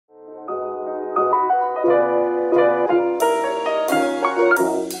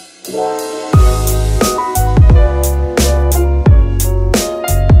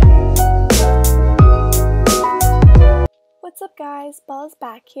guys, Bella's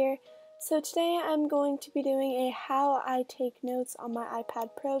back here. So today I'm going to be doing a how I take notes on my iPad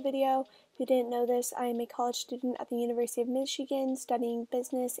Pro video. If you didn't know this, I am a college student at the University of Michigan studying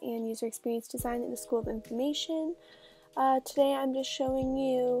business and user experience design in the School of Information. Today I'm just showing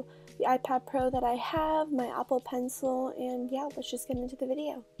you the iPad Pro that I have, my Apple Pencil, and yeah, let's just get into the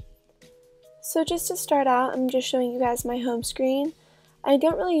video. So just to start out, I'm just showing you guys my home screen. I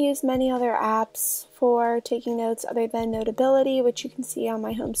don't really use many other apps for taking notes other than Notability, which you can see on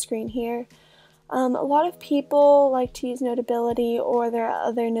my home screen here. A lot of people like to use Notability, or there are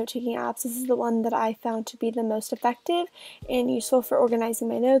other note-taking apps. This is the one that I found to be the most effective and useful for organizing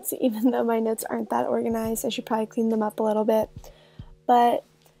my notes, even though my notes aren't that organized. I should probably clean them up a little bit. But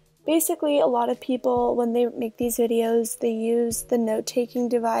basically, a lot of people, when they make these videos, they use the note-taking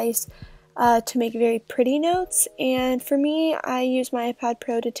device to make very pretty notes, and for me, I use my iPad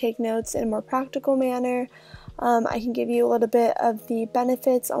Pro to take notes in a more practical manner. I can give you a little bit of the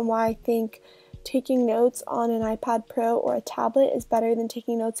benefits on why I think taking notes on an iPad Pro or a tablet is better than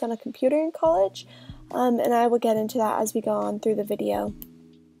taking notes on a computer in college, and I will get into that as we go on through the video.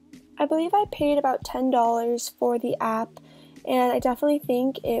 I believe I paid about $10 for the app, and I definitely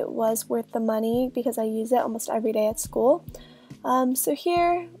think it was worth the money because I use it almost every day at school. So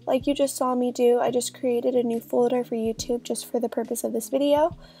here, like you just saw me do, I just created a new folder for YouTube just for the purpose of this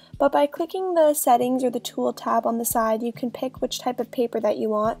video. But by clicking the settings or the tool tab on the side, you can pick which type of paper that you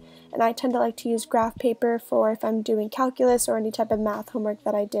want. And I tend to like to use graph paper for if I'm doing calculus or any type of math homework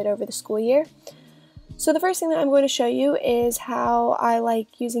that I did over the school year. So the first thing that I'm going to show you is how I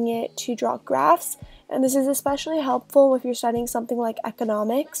like using it to draw graphs. And this is especially helpful if you're studying something like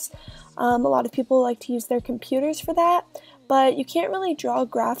economics. A lot of people like to use their computers for that. But you can't really draw a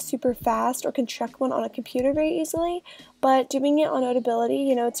graph super fast or construct one on a computer very easily, but doing it on Notability,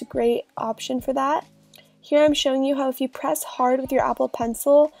 it's a great option for that. Here I'm showing you how if you press hard with your Apple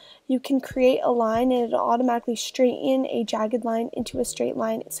Pencil, you can create a line and it'll automatically straighten a jagged line into a straight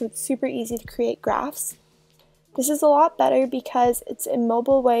line, so it's super easy to create graphs. This is a lot better because it's a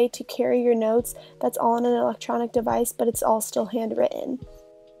mobile way to carry your notes that's all on an electronic device, but it's all still handwritten.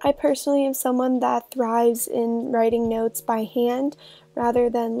 I personally am someone that thrives in writing notes by hand rather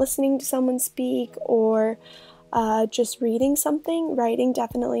than listening to someone speak or just reading something. Writing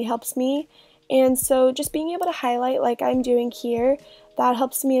definitely helps me, and so just being able to highlight like I'm doing here, that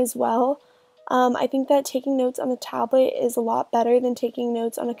helps me as well. I think that taking notes on a tablet is a lot better than taking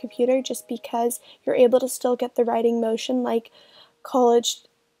notes on a computer just because you're able to still get the writing motion. Like college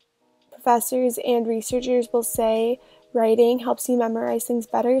professors and researchers will say, writing helps you memorize things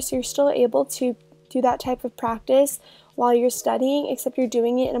better, so you're still able to do that type of practice while you're studying, except you're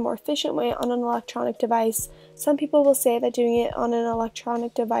doing it in a more efficient way on an electronic device. Some people will say that doing it on an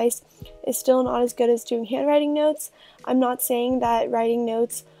electronic device is still not as good as doing handwriting notes. I'm not saying that writing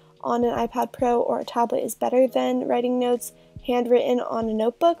notes on an iPad Pro or a tablet is better than writing notes handwritten on a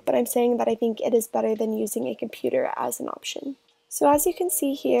notebook, but I'm saying that I think it is better than using a computer as an option. So as you can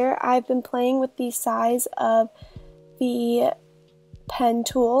see here, I've been playing with the size of the pen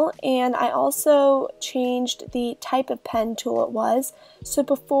tool, and I also changed the type of pen tool it was. So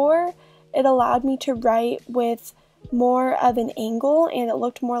before, it allowed me to write with more of an angle and it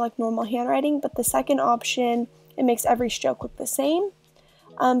looked more like normal handwriting, but the second option, it makes every stroke look the same.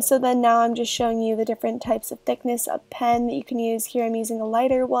 So then now I'm just showing you the different types of thickness of pen that you can use. Here I'm using a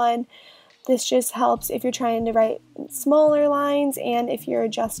lighter one. This just helps if you're trying to write smaller lines and if you're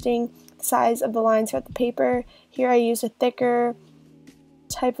adjusting the size of the lines throughout the paper. Here I use a thicker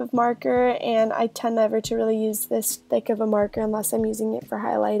type of marker, and I tend never to really use this thick of a marker unless I'm using it for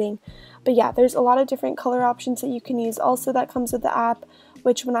highlighting. But yeah, there's a lot of different color options that you can use also that comes with the app,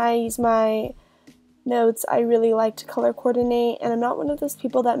 which when I use my notes, I really like to color coordinate, and I'm not one of those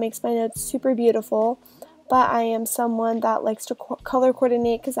people that makes my notes super beautiful, but I am someone that likes to color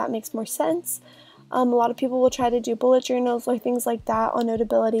coordinate because that makes more sense. A lot of people will try to do bullet journals or things like that on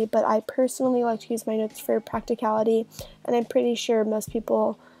Notability, but I personally like to use my notes for practicality, and I'm pretty sure most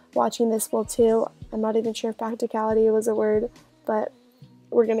people watching this will too. I'm not even sure if practicality was a word, but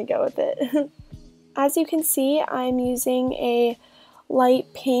we're gonna go with it. As you can see, I'm using a light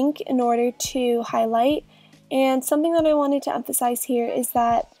pink in order to highlight, and something that I wanted to emphasize here is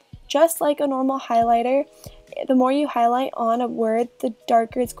that just like a normal highlighter, the more you highlight on a word, the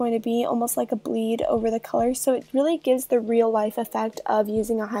darker it's going to be, almost like a bleed over the color. So it really gives the real life effect of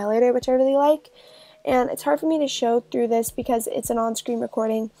using a highlighter, which I really like. And it's hard for me to show through this because it's an on-screen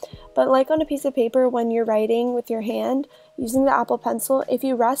recording. But like on a piece of paper, when you're writing with your hand, using the Apple Pencil, if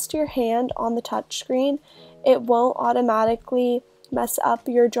you rest your hand on the touch screen, it won't automatically mess up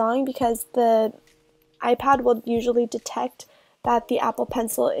your drawing because the iPad will usually detect that the Apple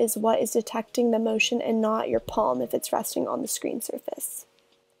Pencil is what is detecting the motion and not your palm if it's resting on the screen surface.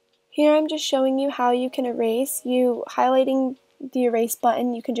 Here I'm just showing you how you can erase. Highlighting the erase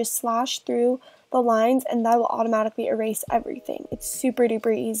button, you can just slash through the lines and that will automatically erase everything. It's super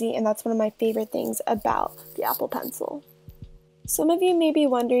duper easy, and that's one of my favorite things about the Apple Pencil. Some of you may be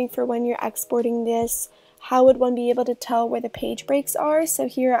wondering, for when you're exporting this, how would one be able to tell where the page breaks are? So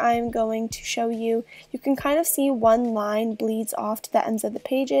here I'm going to show you. You can kind of see one line bleeds off to the ends of the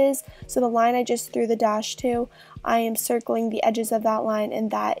pages. So the line I just threw the dash to, I am circling the edges of that line,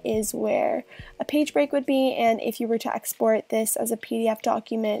 and that is where a page break would be. And if you were to export this as a PDF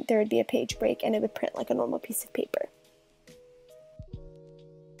document, there would be a page break and it would print like a normal piece of paper.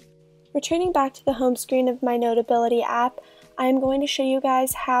 Returning back to the home screen of my Notability app, I'm going to show you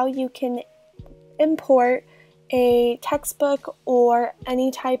guys how you can import a textbook or any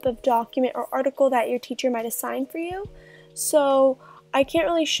type of document or article that your teacher might assign for you. So I can't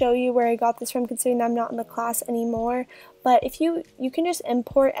really show you where I got this from, considering I'm not in the class anymore, but if you can just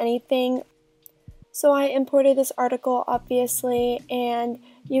import anything. So I imported this article, obviously, and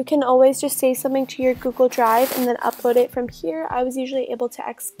you can always just save something to your Google Drive and then upload it from here. I was usually able to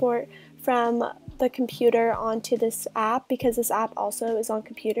export from the computer onto this app because this app also is on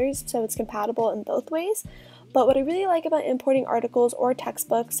computers, so it's compatible in both ways. But what I really like about importing articles or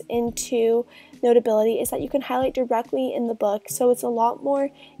textbooks into Notability is that you can highlight directly in the book, so it's a lot more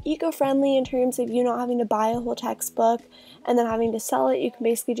eco-friendly in terms of you not having to buy a whole textbook and then having to sell it. You can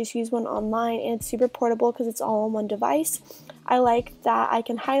basically just use one online, and it's super portable because it's all on one device. I like that I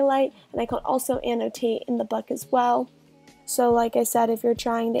can highlight and I can also annotate in the book as well. So like I said, if you're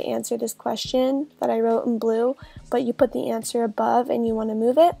trying to answer this question that I wrote in blue, but you put the answer above and you want to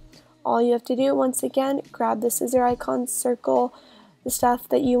move it, all you have to do, once again, grab the scissor icon, circle the stuff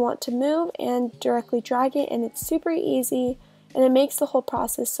that you want to move, and directly drag it, and it's super easy, and it makes the whole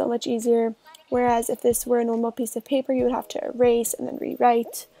process so much easier. Whereas if this were a normal piece of paper, you would have to erase and then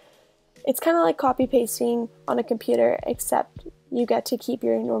rewrite. It's kind of like copy pasting on a computer, except you get to keep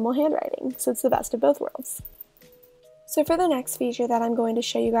your normal handwriting, so it's the best of both worlds. So for the next feature that I'm going to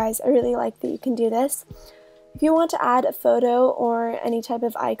show you guys, I really like that you can do this. If you want to add a photo or any type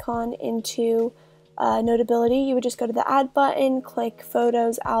of icon into Notability, you would just go to the Add button, click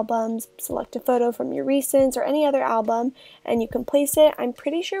Photos, Albums, select a photo from your recents or any other album, and you can place it. I'm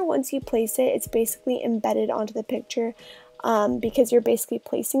pretty sure once you place it, it's basically embedded onto the picture because you're basically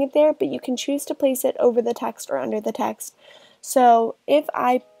placing it there, but you can choose to place it over the text or under the text. So if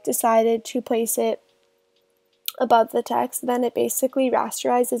I decided to place it above the text, then it basically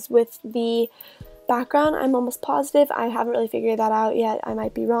rasterizes with the background. I'm almost positive. I haven't really figured that out yet. I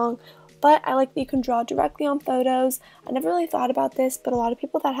might be wrong, but I like that you can draw directly on photos. I never really thought about this, but a lot of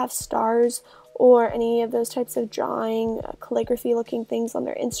people that have stars or any of those types of drawing, calligraphy looking things on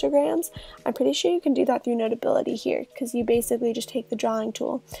their Instagrams, I'm pretty sure you can do that through Notability here, because you basically just take the drawing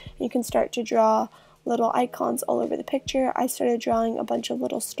tool and you can start to draw little icons all over the picture. I started drawing a bunch of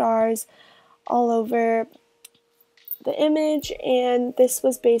little stars all over the image, and this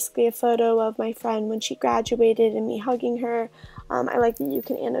was basically a photo of my friend when she graduated and me hugging her. I like that you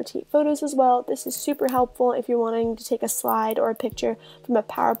can annotate photos as well. This is super helpful if you're wanting to take a slide or a picture from a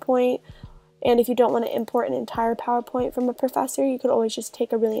PowerPoint, and if you don't want to import an entire PowerPoint from a professor, you could always just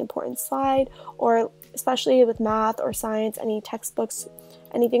take a really important slide, or especially with math or science, any textbooks,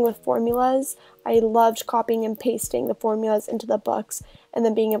 anything with formulas. I loved copying and pasting the formulas into the books and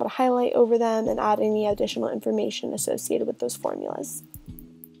then being able to highlight over them and add any additional information associated with those formulas.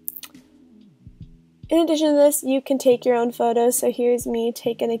 In addition to this, you can take your own photos. So here's me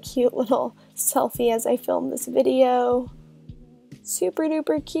taking a cute little selfie as I film this video. Super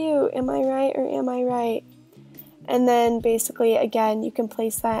duper cute, am I right or am I right? And then basically, again, you can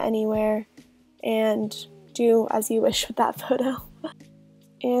place that anywhere and do as you wish with that photo.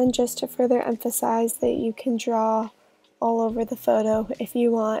 And just to further emphasize that you can draw all over the photo if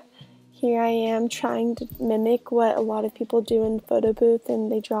you want, here I am trying to mimic what a lot of people do in photo booth,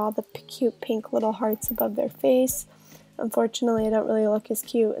 and they draw the cute pink little hearts above their face. Unfortunately, I don't really look as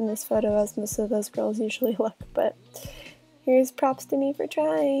cute in this photo as most of those girls usually look, but here's props to me for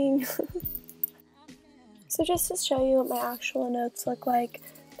trying. So just to show you what my actual notes look like,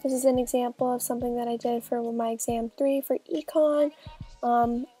 this is an example of something that I did for my exam 3 for econ.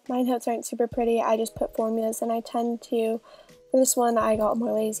 My notes aren't super pretty. I just put formulas, and I tend to, for this one I got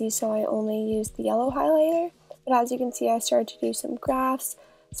more lazy, so I only used the yellow highlighter. But as you can see, I started to do some graphs.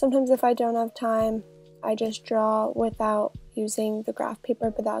 Sometimes if I don't have time, I just draw without using the graph paper,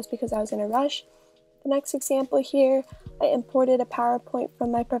 but that was because I was in a rush. The next example here, I imported a PowerPoint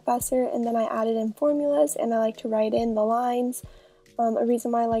from my professor, and then I added in formulas, and I like to write in the lines. A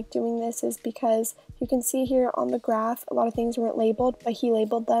reason why I like doing this is because you can see here on the graph, a lot of things weren't labeled, but he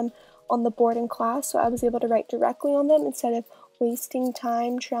labeled them on the board in class, so I was able to write directly on them instead of wasting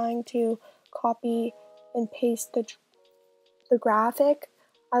time trying to copy and paste the graphic.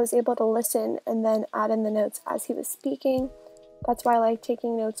 I was able to listen and then add in the notes as he was speaking. That's why I like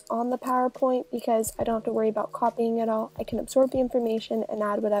taking notes on the PowerPoint, because I don't have to worry about copying it all. I can absorb the information and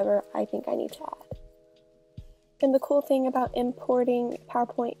add whatever I think I need to add. And the cool thing about importing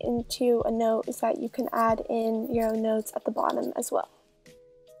PowerPoint into a note is that you can add in your own notes at the bottom as well.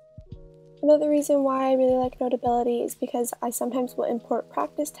 Another reason why I really like Notability is because I sometimes will import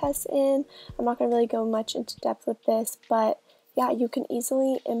practice tests in. I'm not going to really go much into depth with this, but yeah, you can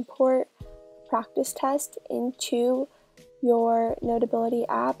easily import practice test into your Notability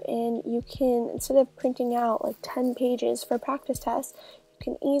app, and you can, instead of printing out like 10 pages for practice tests, you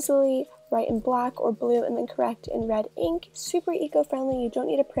can easily write in black or blue and then correct in red ink. Super eco-friendly, you don't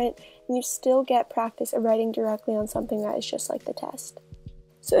need a print, and you still get practice of writing directly on something that is just like the test.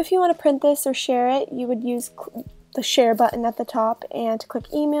 So if you want to print this or share it, you would use the share button at the top, and to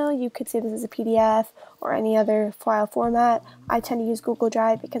click email, you could save this as a PDF or any other file format. I tend to use Google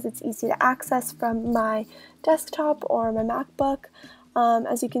Drive because it's easy to access from my desktop or my MacBook.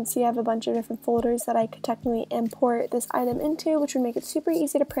 As you can see, I have a bunch of different folders that I could technically import this item into, which would make it super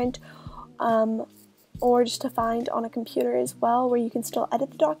easy to print or just to find on a computer as well, where you can still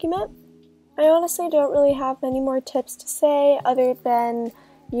edit the document. I honestly don't really have many more tips to say other than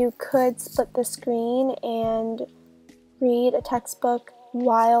you could split the screen and read a textbook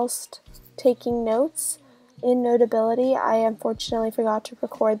whilst taking notes in Notability. I unfortunately forgot to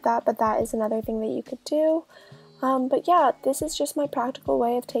record that, but that is another thing that you could do. But yeah, this is just my practical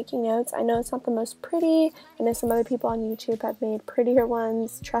way of taking notes. I know it's not the most pretty. I know some other people on YouTube have made prettier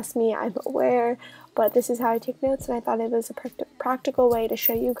ones. Trust me, I'm aware. But this is how I take notes, and I thought it was a practical way to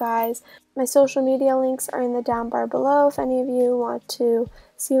show you guys. My social media links are in the down bar below if any of you want to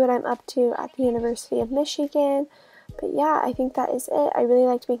see what I'm up to at the University of Michigan. But yeah, I think that is it. I really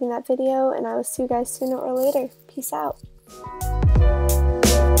liked making that video, and I will see you guys sooner or later. Peace out.